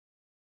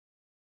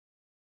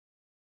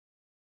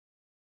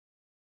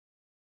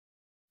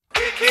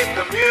Keep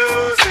the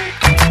music.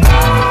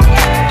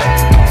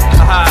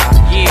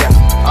 Yeah.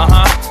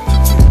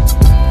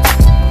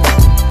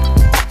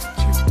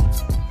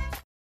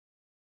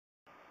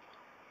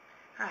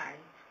 Hi,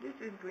 this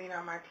is Green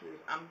on My Tears.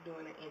 I'm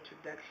doing an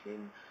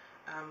introduction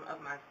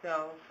of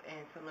myself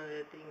and some of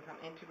the things I'm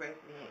interested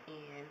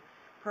in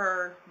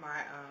per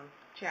my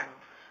channel.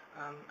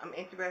 I'm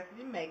interested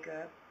in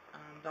makeup.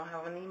 Don't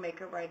have any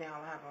makeup right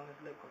now. I have on this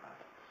lip gloss.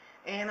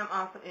 And I'm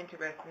also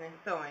interested in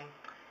sewing.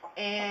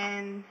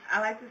 And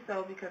I like to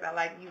sew because I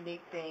like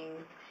unique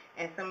things.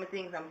 And some of the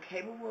things I'm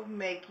capable of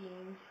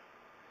making,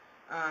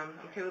 I'm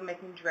capable of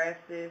making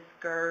dresses,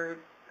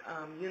 skirts,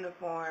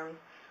 uniforms.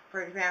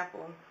 For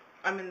example,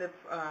 I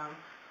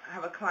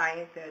have a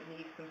client that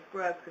needs some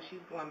scrubs because she's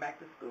going back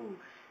to school.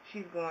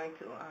 She's going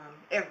to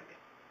Everett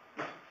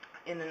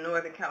in the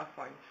Northern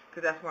California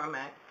because that's where I'm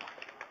at.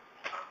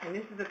 And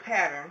this is a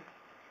pattern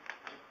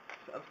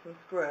of some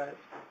scrubs.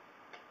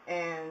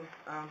 And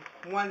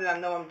one that I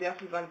know I'm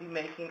definitely going to be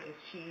making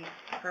is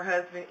her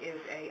husband is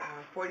a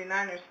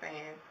 49ers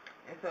fan,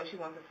 and so she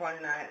wants a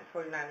 49ers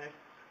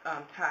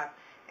top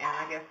and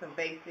I guess some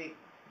basic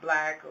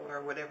black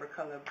or whatever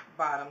color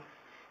bottoms.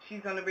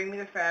 She's going to bring me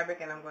the fabric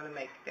and I'm going to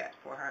make that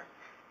for her.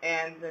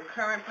 And the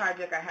current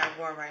project I have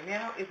going right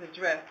now is a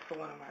dress for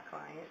one of my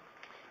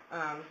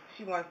clients.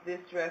 She wants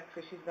this dress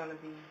because she's going to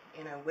be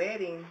in a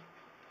wedding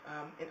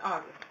in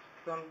August.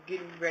 So I'm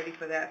getting ready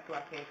for that so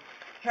I can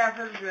have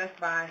her dress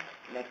by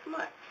next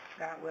month,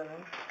 God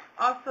willing.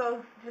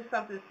 Also, just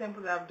something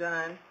simple that I've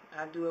done.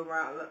 I do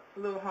around a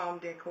little home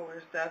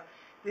decor stuff.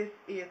 This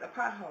is a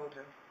pot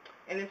holder.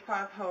 And this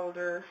pot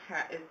holder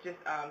is just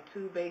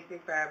two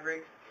basic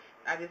fabrics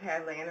I just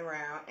had laying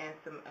around, and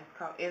it's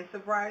called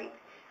Insubright,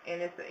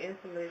 and it's an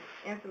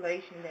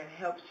insulation that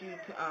helps you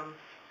to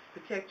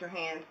protect your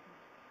hands.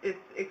 It's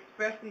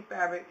especially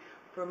fabric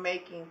for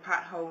making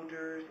pot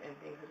holders and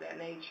things of that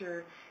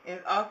nature. And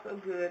it's also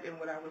good in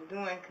what I was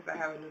doing because I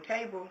have a new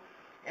table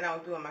and I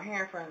was doing my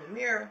hair in front of the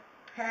mirror.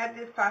 Had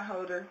this pot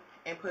holder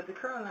and put the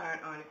curling iron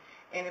on it,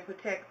 and it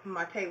protects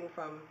my table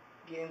from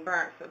getting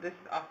burnt. So this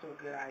is also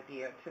a good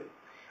idea too.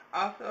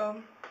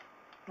 Also,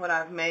 what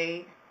I've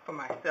made for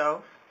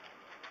myself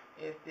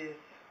is this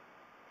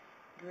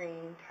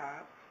green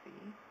top.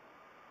 See?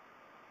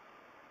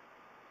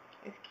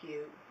 It's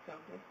cute,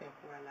 something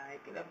simple I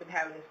like. And I've been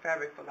having this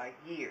fabric for like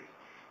years.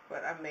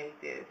 But I made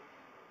this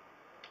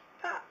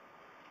top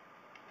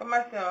for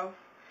myself.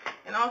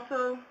 And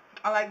also,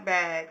 I like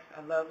bags.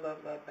 I love,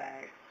 love, love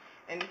bags.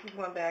 And this is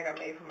one bag I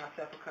made for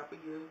myself a couple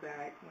years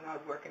back when I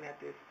was working at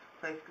this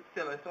place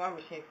selling sewing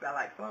machines because I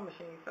like sewing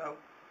machines. So,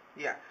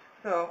 yeah.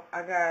 So,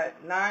 I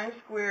got 9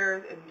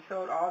 squares and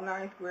sewed all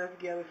 9 squares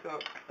together. So,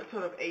 a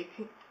total of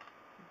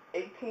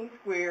 18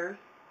 squares.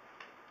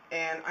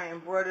 And I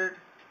embroidered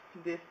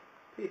this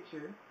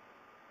picture.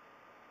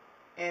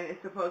 And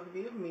it's supposed to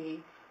be of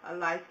me, a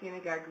light skin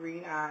and got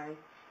green eyes.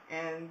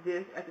 And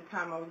this, at the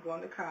time I was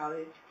going to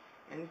college,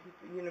 and this is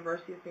the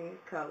University of Phoenix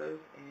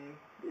Colors, and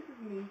this is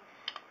me,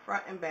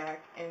 front and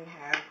back, and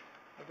has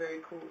a very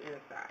cool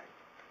inside.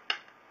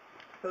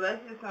 So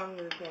that's just some of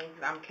the things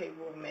that I'm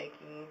capable of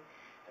making.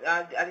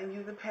 I didn't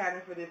use a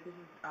pattern for this.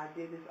 I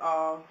did this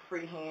all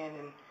freehand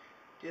and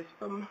just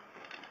from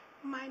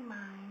my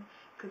mind,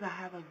 because I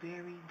have a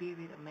very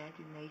vivid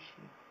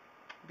imagination.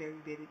 Very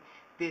vivid.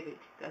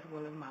 That's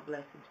one of my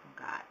blessings from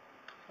God.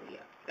 So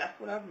yeah, that's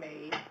what I've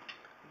made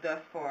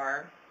thus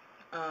far.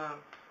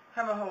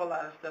 Have a whole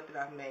lot of stuff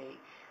that I've made.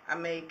 I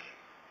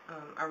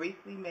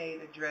recently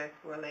made a dress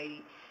for a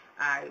lady.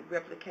 I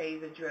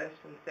replicated a dress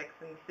from Sex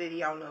and the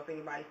City. I don't know if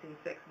anybody's seen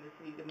Sex and the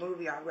City, the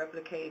movie. I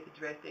replicated the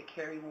dress that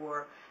Carrie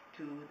wore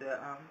to the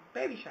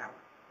baby shower.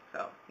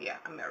 So yeah,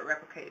 I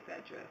replicated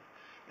that dress.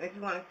 And if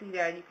you want to see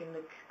that, you can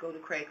go to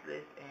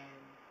Craigslist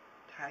and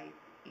type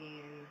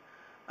in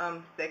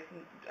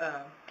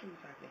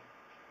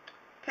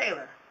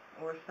Taylor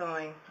or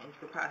sewing, and you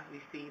could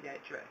possibly see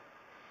that dress.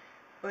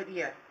 But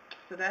yeah,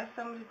 so that's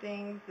some of the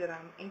things that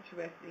I'm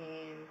interested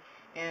in,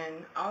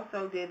 and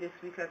also did this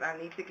because I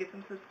need to get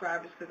some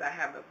subscribers because I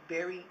have a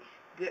very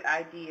good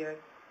idea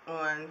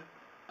on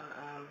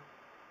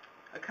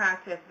a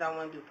contest that I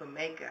want to do for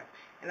makeup.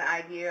 And the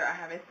idea, I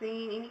haven't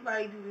seen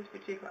anybody do this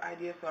particular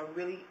idea, so I'm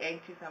really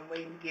anxious. I'm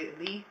waiting to get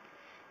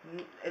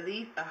at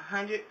least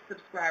 100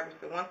 subscribers.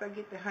 So once I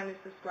get to 100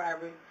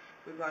 subscribers,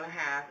 we're going to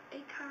have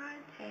a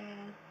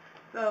contest.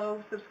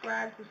 So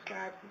subscribe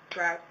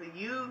so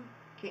you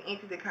can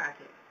enter the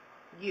contest.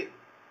 You.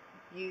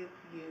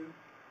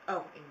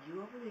 Oh, and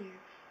you over there,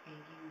 and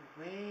you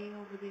way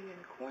over there in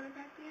the corner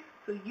back there,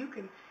 so you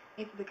can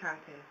enter the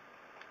contest.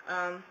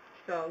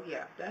 So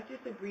yeah, that's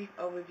just a brief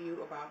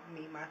overview about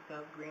me,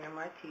 myself, Green on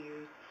My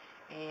Tears,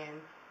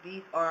 and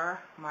these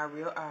are my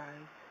real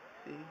eyes.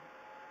 See?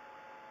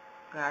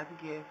 God's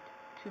gift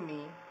to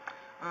me.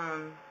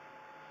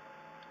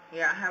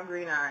 Yeah, I have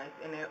green eyes,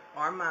 and they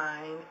are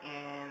mine,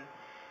 and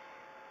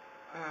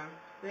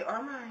they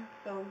are mine.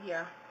 So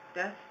yeah,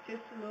 that's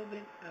just a little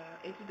bit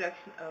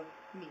introduction of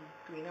me,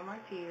 Green on My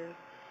Tears,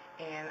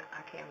 And I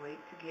can't wait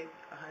to get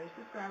 100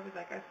 subscribers,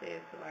 like I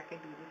said, so I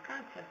can do this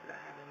contest that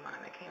I have in mind.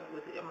 I can't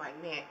wait with it. I'm like,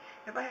 man,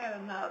 if I had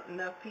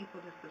enough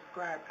people to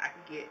subscribe, I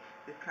could get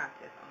this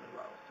contest on the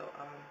road. So,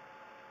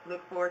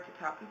 look forward to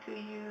talking to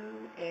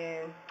you,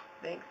 and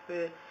thanks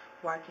for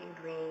watching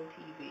Green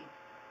TV.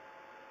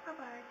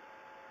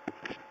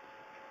 Bye-bye.